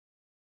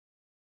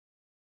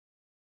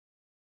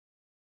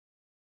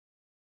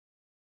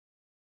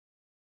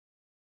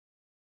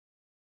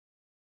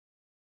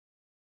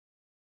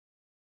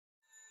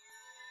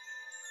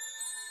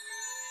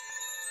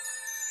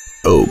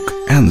oak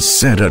and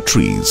cedar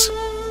trees,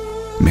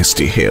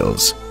 misty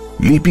hills,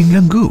 leaping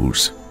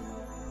langurs,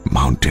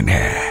 mountain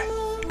air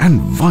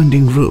and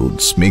winding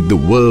roads make the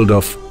world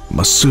of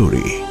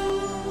Mussoorie.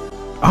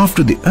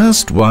 After the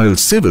erstwhile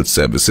civil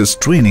services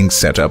training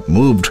setup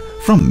moved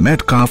from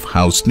Metcalfe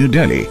House, New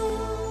Delhi,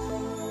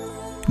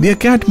 the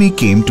academy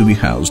came to be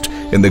housed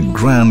in the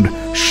Grand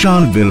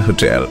Charleville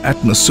Hotel at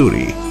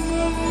Mussoorie.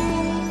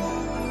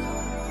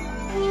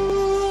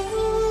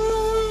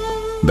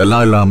 The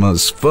Dalai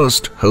Lama's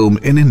first home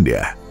in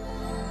India.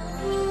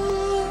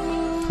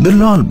 The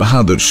Lal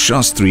Bahadur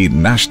Shastri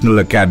National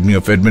Academy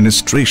of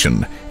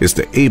Administration is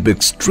the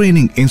apex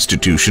training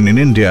institution in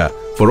India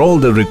for all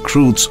the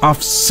recruits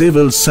of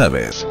civil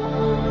service.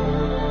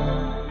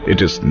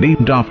 It is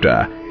named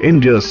after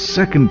India's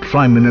second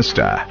Prime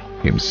Minister,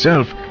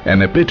 himself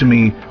an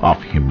epitome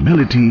of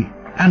humility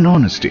and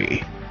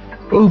honesty.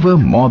 Over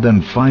more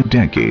than 5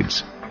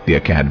 decades, the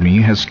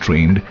Academy has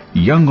trained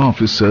young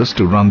officers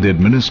to run the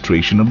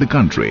administration of the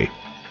country.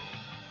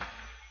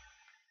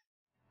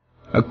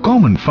 A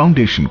common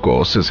foundation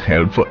course is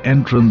held for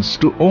entrance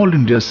to All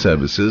India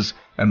services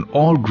and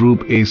all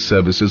Group A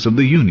services of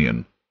the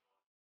Union.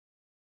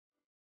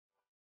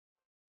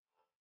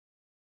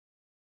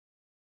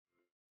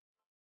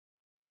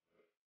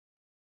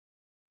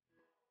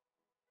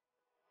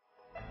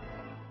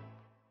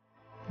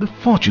 The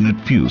fortunate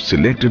few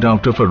selected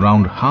out of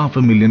around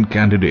 500,000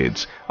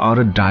 candidates are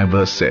a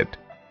diverse set,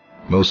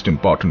 most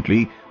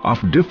importantly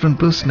of different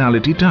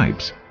personality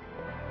types,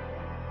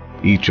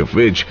 each of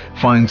which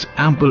finds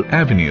ample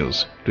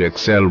avenues to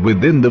excel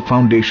within the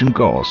foundation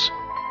course.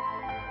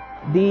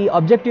 The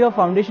objective of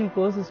foundation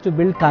course is to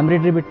build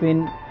camaraderie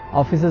between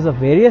officers of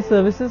various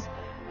services.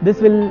 This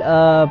will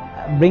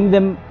bring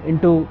them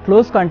into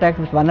close contact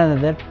with one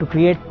another to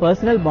create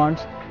personal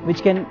bonds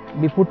which can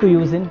be put to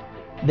use in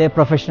their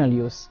professional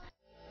use.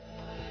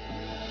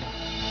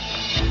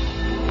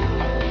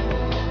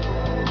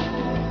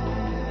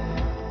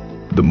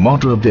 The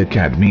motto of the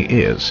academy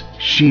is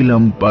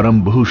Sheelam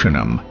Param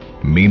Bhushanam,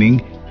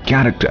 meaning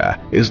character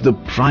is the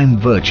prime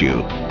virtue.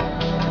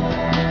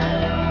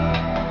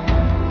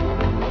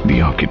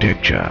 The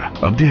architecture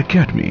of the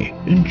academy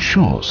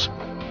ensures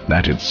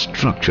that its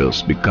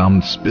structures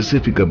become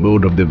specific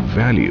abode of the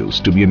values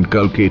to be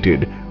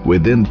inculcated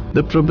within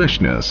the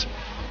probationers.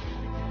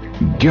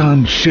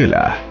 Gyan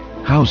Shila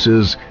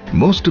houses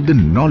most of the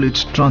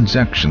knowledge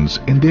transactions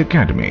in the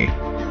academy.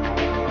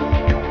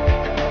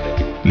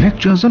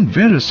 Lectures on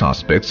various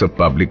aspects of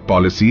public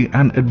policy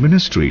and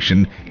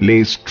administration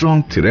lay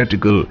strong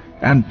theoretical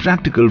and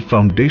practical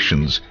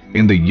foundations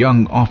in the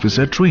young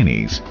officer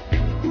trainees.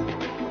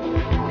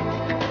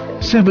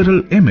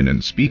 Several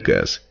eminent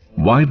speakers,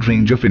 wide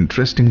range of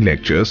interesting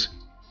lectures,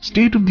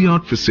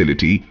 state-of-the-art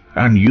facility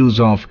and use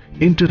of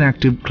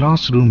interactive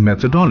classroom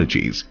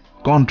methodologies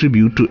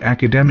contribute to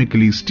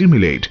academically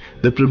stimulate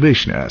the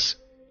probationers.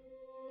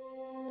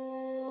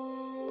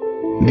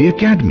 The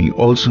academy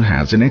also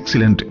has an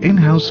excellent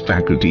in-house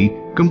faculty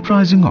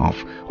comprising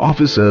of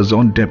officers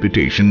on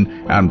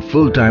deputation and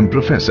full-time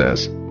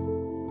professors.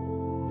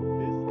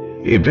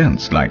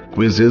 Events like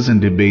quizzes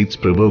and debates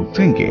provoke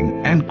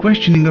thinking and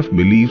questioning of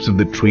beliefs of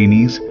the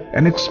trainees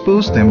and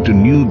expose them to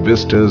new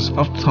vistas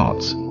of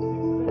thoughts.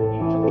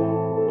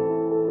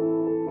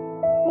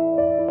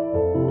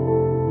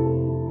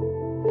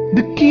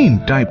 The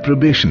keen type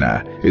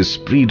probationer is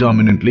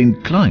predominantly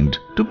inclined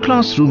to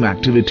classroom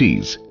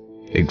activities,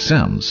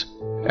 exams,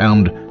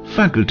 and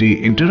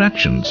faculty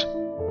interactions.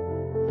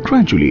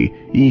 Gradually,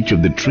 each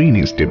of the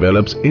trainees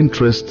develops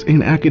interests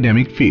in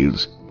academic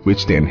fields,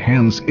 which they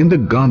enhance in the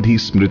Gandhi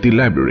Smriti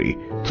Library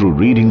through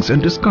readings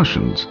and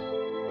discussions.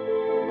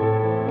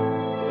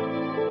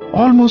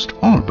 Almost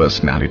all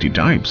personality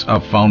types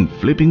are found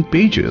flipping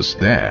pages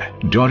there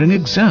during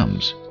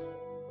exams.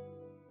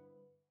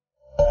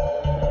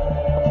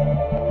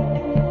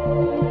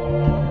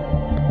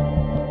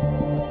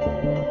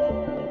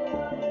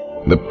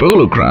 The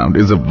polo ground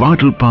is a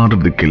vital part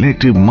of the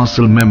collective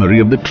muscle memory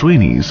of the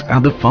trainees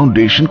at the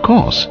foundation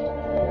course.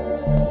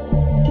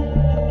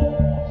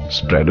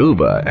 Spread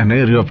over an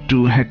area of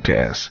 2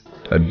 hectares,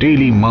 a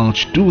daily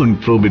march to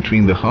and fro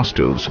between the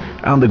hostels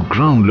and the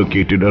ground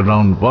located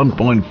around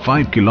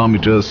 1.5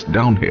 kilometers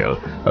downhill,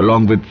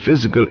 along with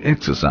physical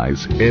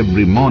exercise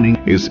every morning,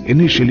 is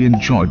initially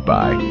enjoyed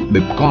by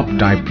the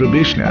cop-type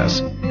probationers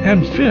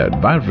and feared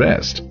by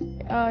rest.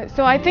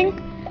 So I think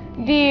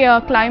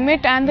the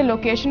climate and the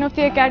location of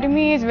the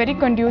academy is very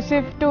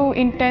conducive to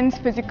intense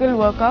physical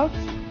workouts.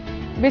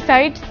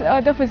 Besides,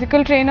 the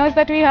physical trainers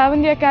that we have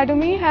in the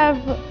academy have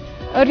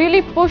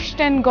really pushed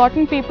and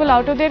gotten people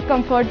out of their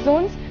comfort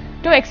zones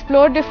to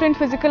explore different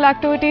physical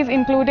activities,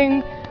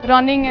 including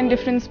running and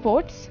different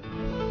sports.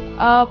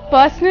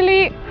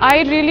 Personally,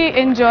 I really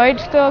enjoyed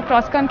the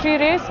cross-country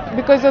race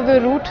because of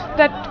the route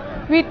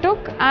that we took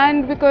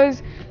and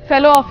because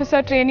fellow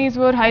officer trainees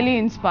were highly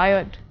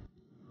inspired.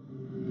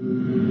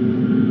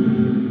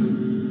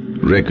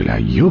 Regular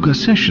yoga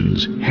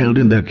sessions held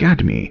in the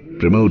academy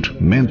promote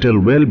mental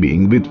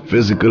well-being with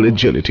physical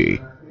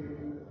agility.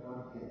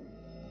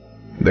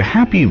 The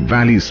Happy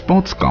Valley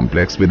Sports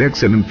Complex, with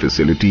excellent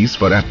facilities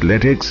for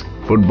athletics,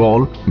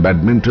 football,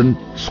 badminton,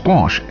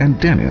 squash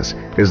and tennis,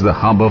 is the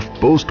hub of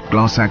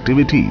post-class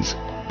activities.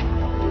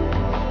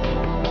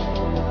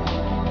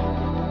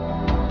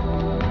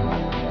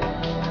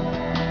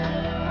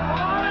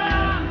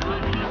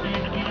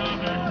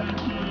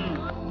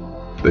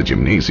 The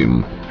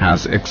gymnasium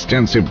has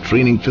extensive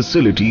training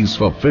facilities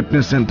for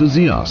fitness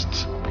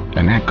enthusiasts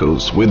and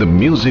echoes with the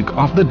music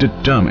of the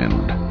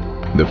determined.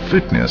 The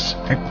fitness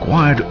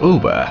acquired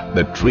over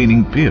the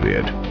training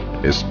period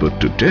is put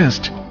to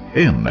test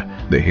in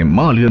the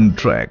Himalayan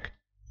trek.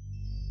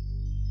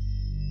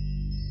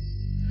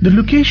 The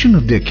location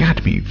of the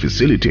academy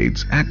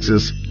facilitates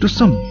access to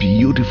some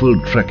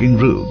beautiful trekking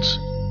routes.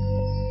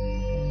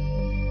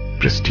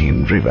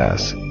 Pristine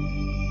rivers,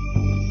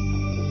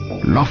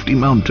 lofty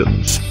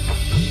mountains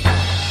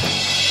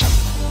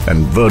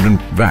and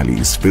verdant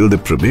valleys fill the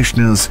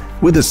probationers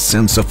with a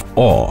sense of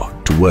awe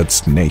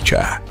towards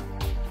nature.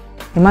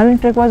 Himalayan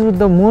trek was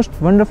the most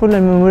wonderful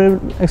and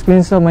memorable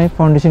experience of my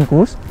foundation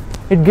course.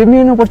 It gave me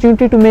an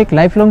opportunity to make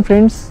lifelong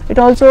friends. It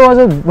also was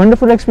a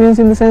wonderful experience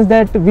in the sense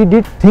that we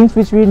did things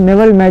which we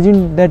never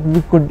imagined that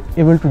we could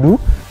able to do.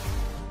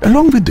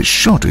 Along with the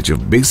shortage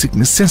of basic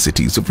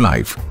necessities of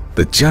life,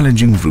 the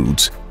challenging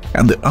routes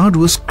and the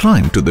arduous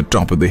climb to the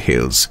top of the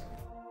hills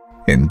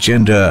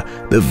engender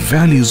the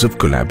values of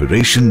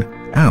collaboration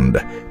and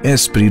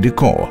esprit de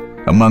corps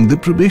among the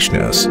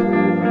probationers.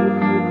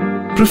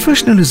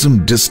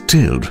 Professionalism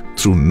distilled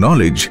through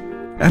knowledge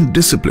and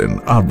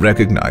discipline are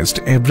recognized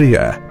every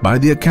year by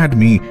the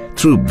Academy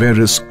through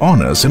various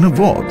honors and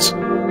awards.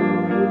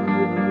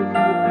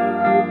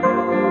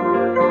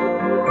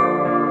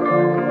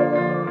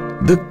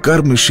 The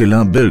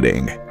Karmashila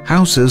building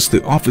houses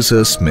the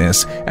officers'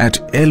 mess at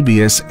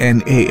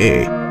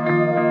LBSNAA,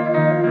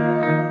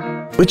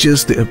 which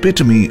is the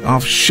epitome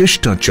of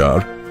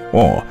Shishtachar,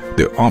 or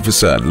the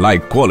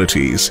officer-like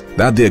qualities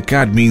that the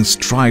Academy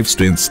strives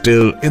to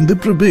instill in the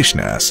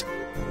probationers.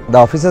 The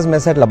officers'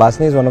 mess at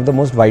LBSNAA is one of the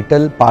most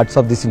vital parts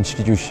of this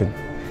institution.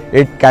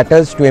 It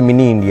caters to a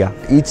mini India.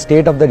 Each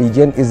state of the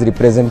region is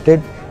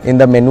represented in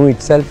the menu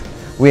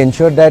itself. We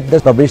ensure that the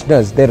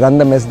probationers, they run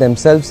the mess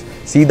themselves,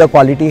 see the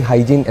quality,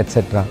 hygiene,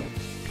 etc.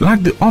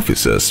 Like the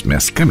officers'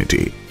 mess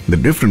committee, the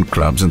different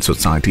clubs and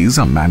societies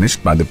are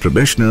managed by the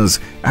probationers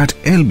at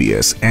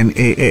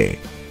LBSNAA.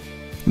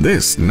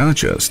 This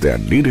nurtures their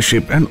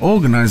leadership and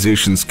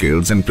organization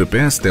skills and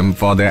prepares them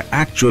for their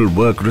actual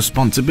work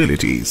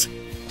responsibilities.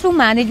 Through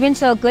management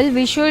circle,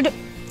 we should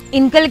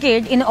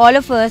inculcate in all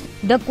of us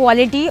the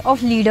quality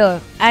of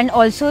leader and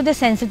also the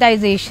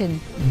sensitization.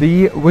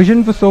 The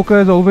vision for SOCA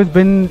has always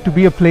been to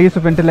be a place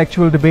of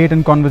intellectual debate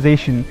and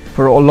conversation.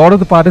 For a lot of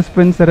the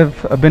participants that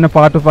have been a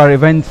part of our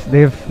events,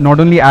 they've not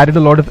only added a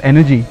lot of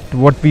energy to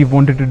what we've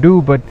wanted to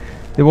do, but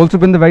they've also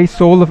been the very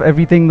soul of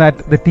everything that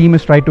the team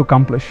has tried to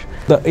accomplish.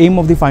 The aim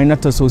of the Fine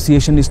Arts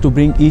Association is to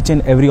bring each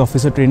and every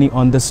officer trainee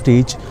on the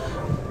stage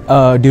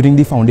during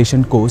the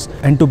foundation course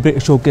and to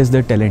showcase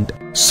their talent.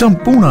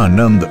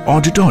 Sampurnanand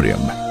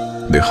Auditorium,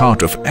 the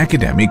heart of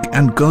academic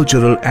and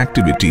cultural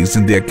activities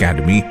in the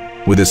Academy,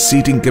 with a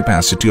seating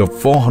capacity of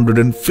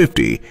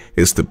 450,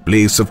 is the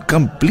place of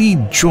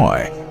complete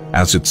joy,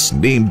 as its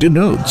name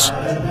denotes.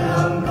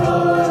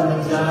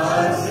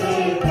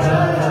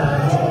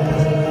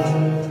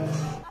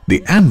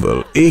 The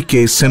annual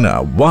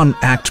LBSNAA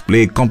one-act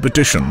play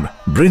competition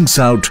brings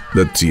out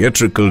the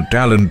theatrical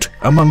talent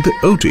among the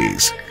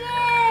OTs.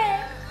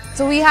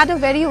 So we had a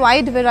very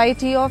wide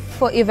variety of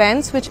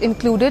events which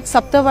included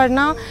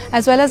Saptavarna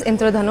as well as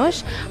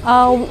Intradhanush.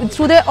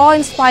 Through their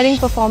awe-inspiring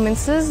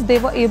performances, they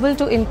were able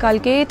to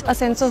inculcate a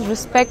sense of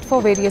respect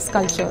for various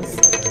cultures.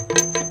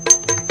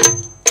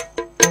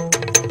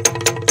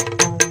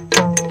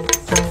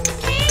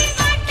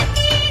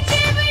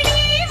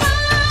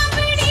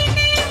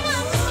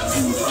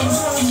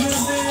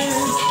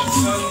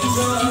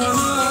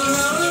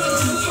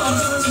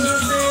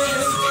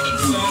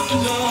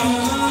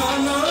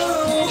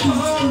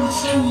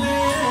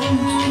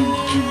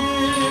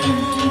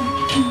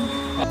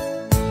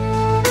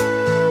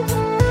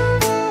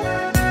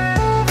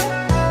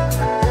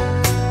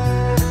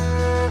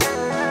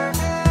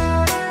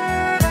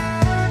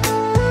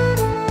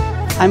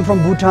 I'm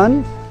from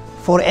Bhutan.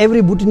 For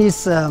every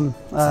Bhutanese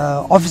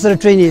officer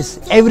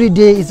trainees, every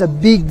day is a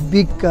big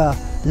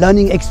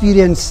learning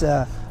experience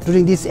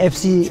during this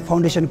FC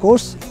Foundation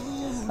course.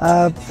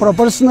 For a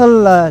personal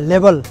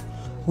level,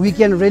 we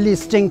can really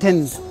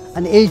strengthen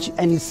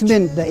and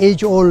cement the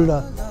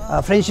age-old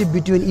friendship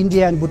between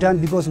India and Bhutan,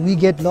 because we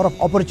get a lot of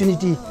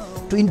opportunity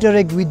to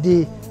interact with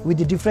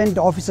the different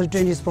officer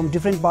trainees from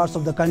different parts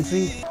of the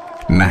country.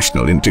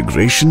 National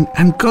integration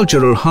and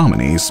cultural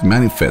harmony is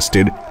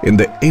manifested in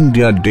the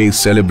India Day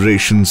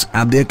celebrations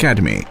at the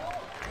Academy.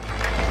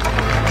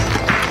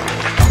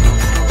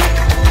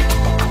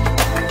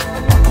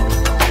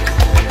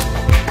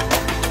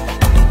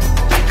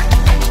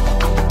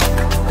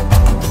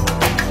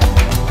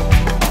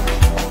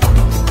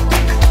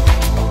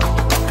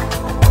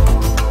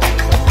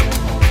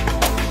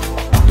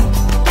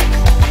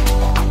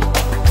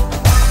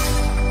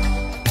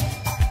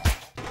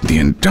 The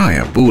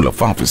entire pool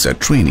of officer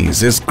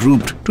trainees is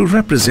grouped to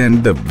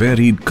represent the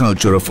varied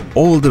culture of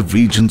all the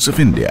regions of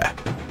India.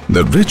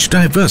 The rich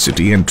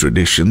diversity and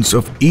traditions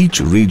of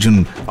each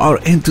region are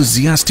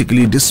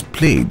enthusiastically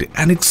displayed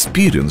and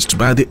experienced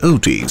by the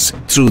OTs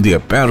through the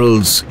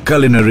apparels,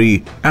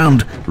 culinary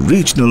and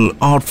regional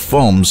art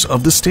forms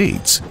of the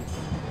states.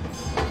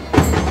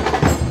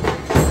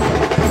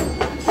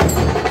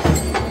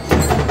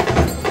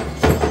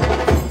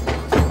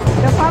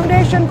 The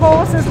foundation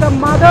course is the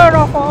mother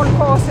of all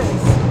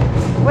courses,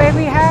 where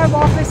we have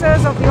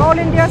officers of the All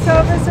India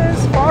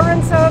Services,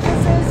 Foreign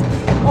Services,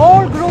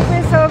 all Group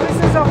A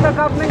services of the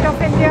Government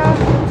of India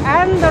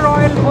and the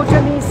Royal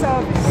Bhutanese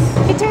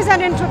Service. It is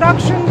an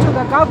introduction to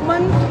the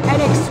government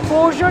and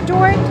exposure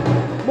to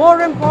it.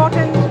 More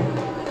important,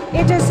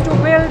 it is to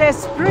build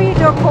esprit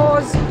de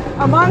corps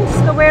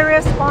amongst the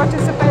various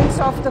participants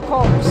of the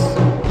course.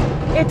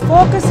 It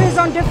focuses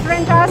on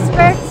different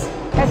aspects: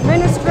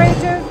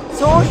 administrative,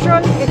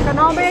 social,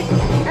 economic,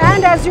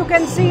 and as you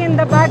can see in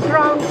the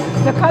background,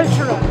 the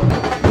cultural.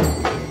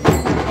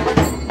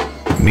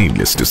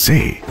 Needless to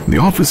say, the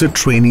officer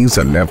trainees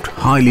are left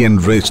highly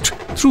enriched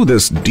through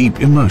this deep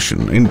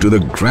immersion into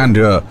the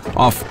grandeur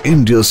of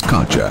India's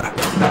culture.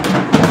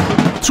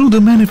 Through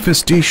the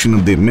manifestation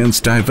of the immense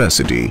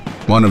diversity,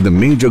 one of the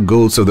major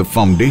goals of the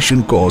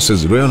foundation course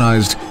is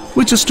realized,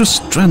 which is to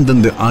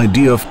strengthen the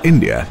idea of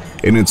India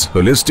in its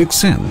holistic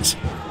sense.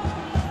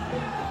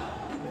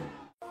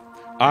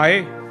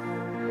 I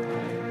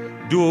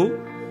do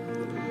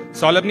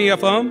solemnly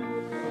affirm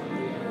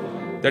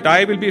that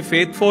I will be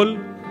faithful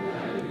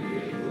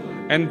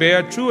and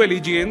bear true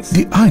allegiance.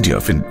 The idea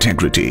of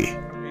integrity,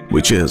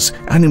 which is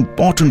an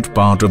important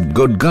part of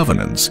good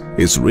governance,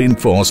 is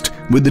reinforced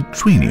with the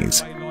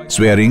trainees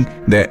swearing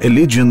their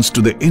allegiance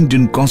to the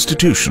Indian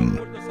Constitution.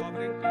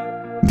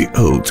 The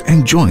oath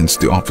enjoins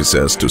the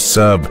officers to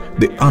serve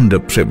the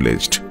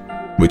underprivileged,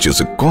 which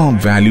is a core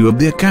value of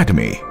the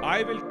academy.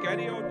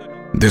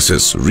 This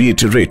is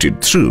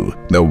reiterated through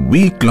the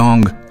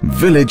week-long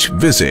village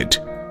visit,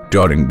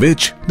 during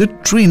which the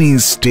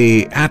trainees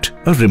stay at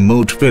a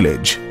remote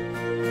village.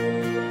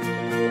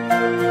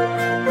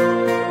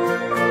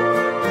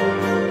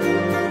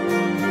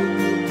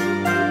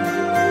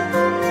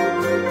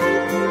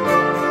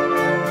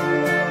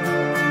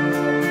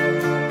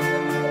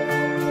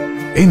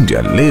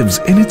 India lives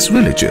in its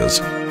villages,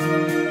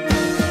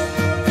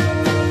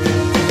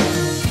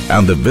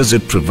 and the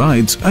visit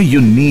provides a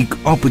unique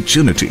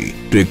opportunity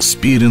to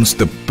experience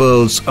the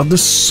pearls of the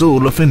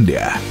soul of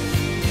India.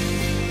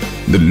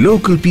 The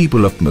local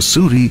people of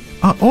Mussoorie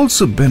are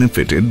also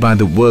benefited by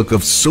the work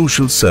of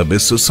Social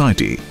Service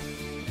Society,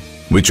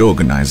 which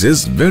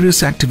organizes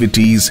various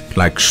activities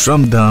like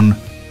Shramdan,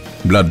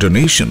 blood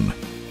donation,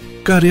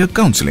 career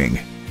counseling,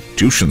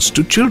 tuitions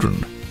to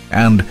children,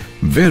 and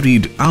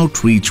varied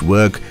outreach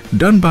work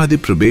done by the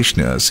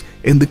probationers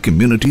in the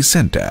community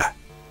center.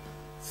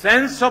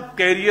 Sense of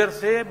career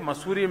से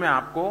मसूरी में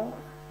आपको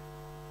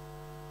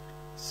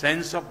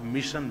sense of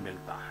mission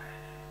मिलता है।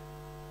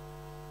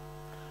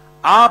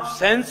 आप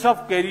sense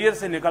of career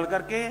से निकल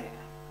करके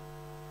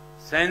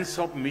sense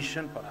of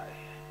mission पर आए,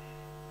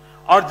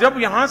 और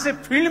जब यहां से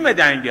फील्ड में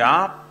जाएंगे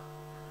आप,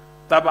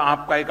 तब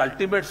आपका एक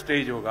अल्टीमेट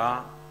स्टेज होगा,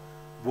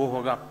 वो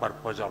होगा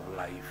purpose of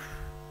life.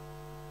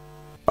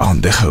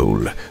 On the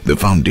whole, the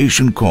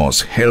foundation course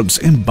helps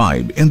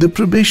imbibe in the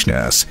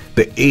probationers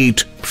the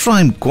 8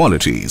 prime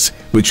qualities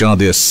which are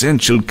the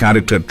essential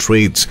character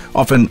traits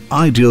of an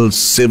ideal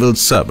civil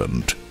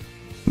servant.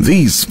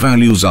 These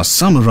values are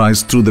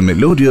summarized through the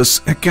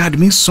melodious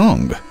academy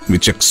song,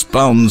 which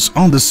expounds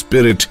on the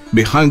spirit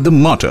behind the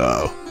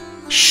motto,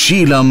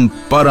 Sheelam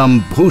Param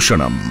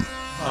Bhushanam.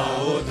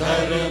 आओ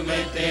धर्म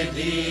ते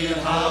वीर,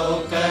 आओ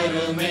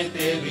कर्म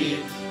ते वीर,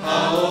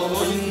 आओ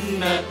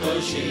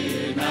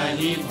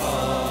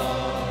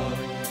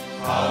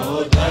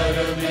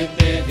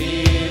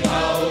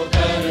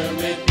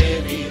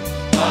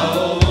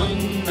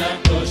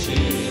उन्नत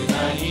शील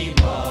नहीं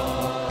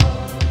भार।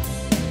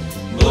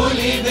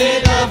 भूली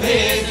भेदा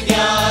भेद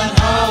ज्ञान,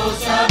 आओ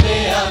सबे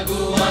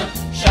अगुवान,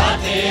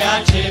 साथे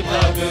आछे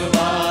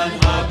भगवान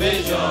आबे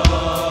जय।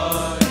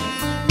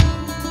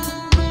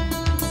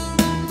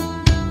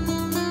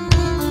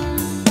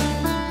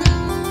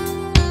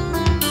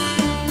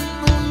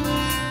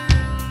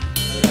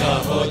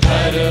 रहो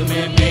धर्म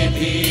में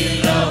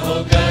धीर, रहो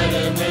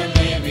कर्म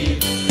में वीर,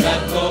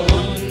 रखो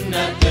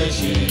उन्नत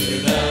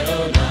शील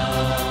डरो ना।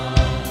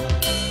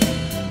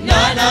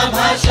 नाना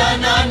भाषा,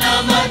 नाना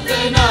मत,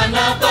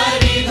 नाना